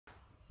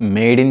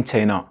Made in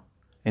China.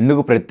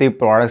 ఎందుకు ప్రతి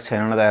product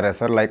చైనాలో తయారు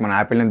చేస్తారు? లైక్ మన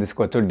యాపిల్ని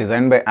తీసుకోవచ్చు,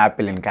 design by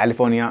Apple in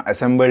California,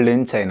 assembled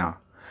in China.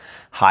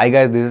 Hi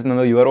guys, this is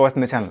నందు, you are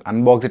watching the channel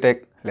unbox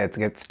tech. Let's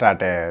get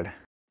started.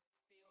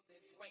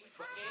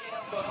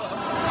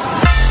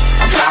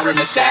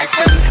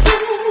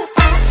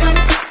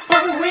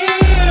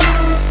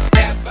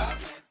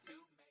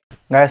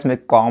 Guys,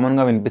 మీకు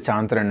కామన్గా వినిపించే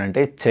ఆన్సర్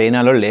ఏంటంటే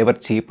చైనాలో లేబర్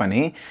చీప్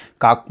అని.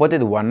 కాకపోతే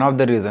ఇది one of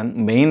the reason.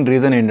 Main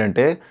reason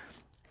ఏంటంటే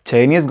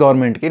చైనీస్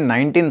గవర్నమెంట్కి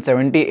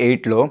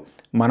 1978లో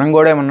మనం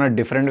కూడా ఏమన్నా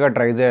డిఫరెంట్గా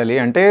ట్రై చేయాలి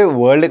అంటే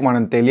వరల్డ్కి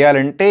మనం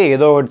తెలియాలంటే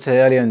ఏదో ఒకటి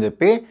చేయాలి అని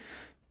చెప్పి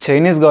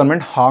చైనీస్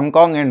గవర్నమెంట్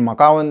హాంకాంగ్ అండ్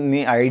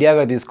మకావుని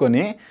ఐడియాగా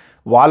తీసుకొని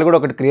వాళ్ళు కూడా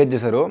ఒకటి క్రియేట్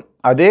చేశారు.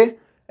 అదే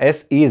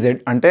ఎస్ఈజెడ్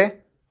అంటే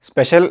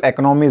స్పెషల్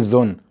ఎకనామిక్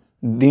జోన్.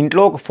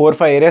 దీంట్లో ఒక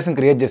 4-5 ఏరియాస్ని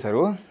క్రియేట్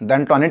చేశారు.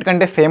 దాంట్లో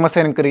అన్నిటికంటే ఫేమస్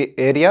అయిన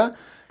ఏరియా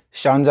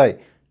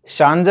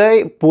షాంజాయ్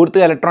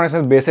పూర్తిగా ఎలక్ట్రానిక్స్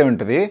మీద బేసే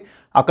ఉంటుంది.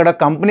 అక్కడ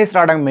కంపెనీస్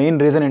రావడానికి మెయిన్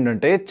రీజన్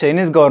ఏంటంటే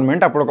చైనీస్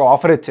గవర్నమెంట్ అప్పుడు ఒక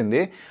ఆఫర్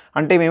ఇచ్చింది.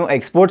 అంటే మేము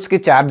ఎక్స్పోర్ట్స్కి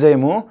ఛార్జ్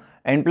చేయము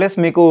అండ్ ప్లస్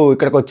మీకు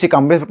ఇక్కడికి వచ్చి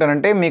కంపెనీస్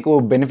పెట్టారంటే మీకు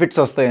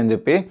బెనిఫిట్స్ వస్తాయని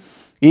చెప్పి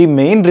ఈ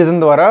మెయిన్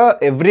రీజన్ ద్వారా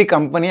ఎవ్రీ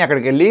కంపెనీ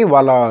అక్కడికి వెళ్ళి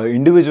వాళ్ళ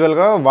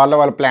ఇండివిజువల్గా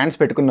వాళ్ళ ప్లాన్స్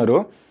పెట్టుకున్నారు.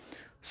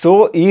 సో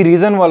ఈ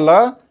రీజన్ వల్ల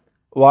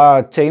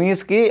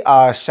చైనీస్కి ఆ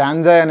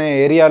షాంజాయ్ అనే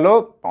ఏరియాలో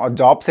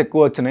జాబ్స్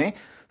ఎక్కువ వచ్చినాయి.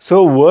 సో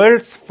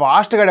వరల్డ్స్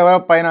ఫాస్ట్గా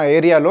డెవలప్ అయిన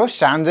ఏరియాలో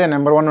షాంజాయ్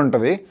నెంబర్ 1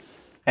 ఉంటుంది.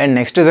 అండ్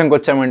నెక్స్ట్ రీజన్కి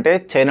వచ్చామంటే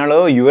చైనాలో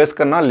యూఎస్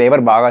కన్నా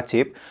లేబర్ బాగా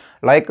చీప్.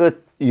 లైక్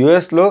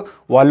యూఎస్లో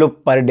వాళ్ళు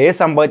పర్ డే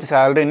సంపాదించే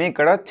శాలరీని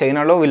ఇక్కడ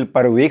చైనాలో వీళ్ళు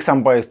పర్ వీక్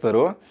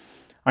సంపాదిస్తారు.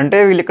 అంటే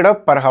వీళ్ళు ఇక్కడ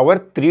పర్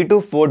హవర్ $3 to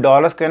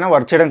 $4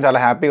 వర్క్ చేయడం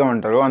చాలా హ్యాపీగా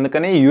ఉంటారు.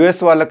 అందుకని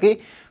యూఎస్ వాళ్ళకి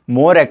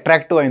మోర్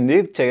అట్రాక్టివ్ అయింది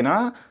చైనా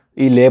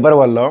ఈ లేబర్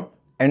వల్ల.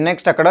 అండ్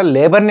నెక్స్ట్ అక్కడ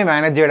లేబర్ని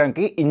మేనేజ్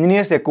చేయడానికి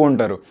ఇంజనీర్స్ ఎక్కువ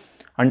ఉంటారు.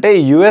 అంటే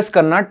యూఎస్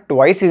కన్నా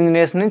twice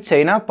ఇంజనీర్స్ని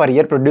China per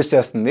year produce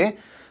చేస్తుంది.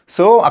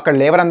 సో అక్కడ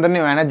లేబర్ అందరినీ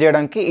మేనేజ్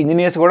చేయడానికి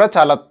ఇంజనీర్స్ కూడా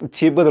చాలా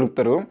చీప్గా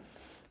దొరుకుతారు.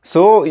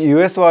 సో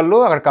యూఎస్ వాళ్ళు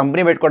అక్కడ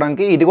కంపెనీ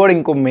పెట్టుకోవడానికి ఇది కూడా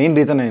ఇంకో మెయిన్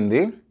రీజన్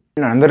అయింది.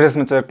 అందరి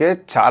రీజన్ వచ్చేసరికి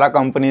చాలా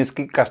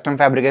కంపెనీస్కి కస్టమ్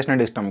ఫ్యాబ్రికేషన్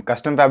అంటే ఇష్టం.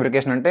 కస్టమ్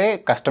ఫ్యాబ్రికేషన్ అంటే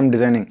కస్టమ్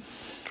డిజైనింగ్.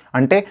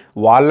 అంటే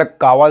వాళ్ళకి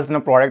కావాల్సిన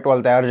ప్రోడక్ట్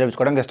వాళ్ళు తయారు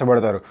చేయించుకోవడానికి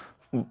ఇష్టపడతారు.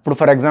 ఇప్పుడు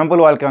ఫర్ ఎగ్జాంపుల్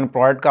వాళ్ళకి ఏమైనా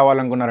ప్రోడక్ట్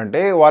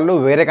కావాలనుకున్నారంటే వాళ్ళు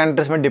వేరే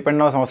కంట్రీస్ మీద డిపెండ్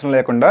అవ్వాల్సిన అవసరం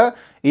లేకుండా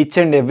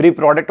ఈచ్ అండ్ ఎవ్రీ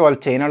ప్రోడక్ట్ వాళ్ళు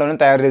చైనాలోనే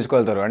తయారు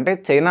చేసుకోగలుగుతారు. అంటే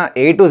China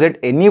A to Z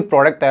any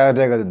product తయారు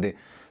చేయగలుగుతుంది.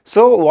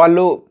 సో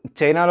వాళ్ళు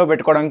చైనాలో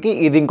పెట్టుకోవడానికి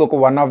ఇది ఇంకొక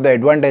వన్ ఆఫ్ ద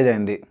అడ్వాంటేజ్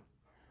అయింది.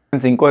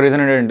 ఇంకో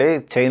రీజన్ ఏంటంటే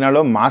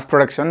చైనాలో మాస్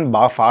ప్రొడక్షన్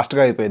బాగా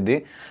ఫాస్ట్గా అయిపోయింది.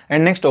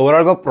 అండ్ నెక్స్ట్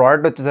ఓవరాల్గా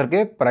ప్రోడక్ట్ వచ్చేసరికి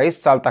ప్రైస్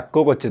చాలా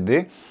తక్కువకి వచ్చింది.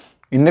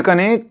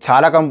 ఇందుకని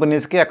చాలా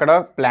కంపెనీస్కి అక్కడ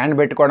ప్లాన్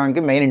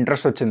పెట్టుకోవడానికి మెయిన్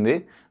ఇంట్రెస్ట్ వచ్చింది.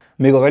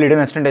 మీకు ఒకవేళ వీడియో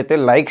నచ్చినట్టయితే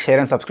like, share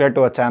and subscribe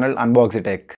to our channel unbox tech.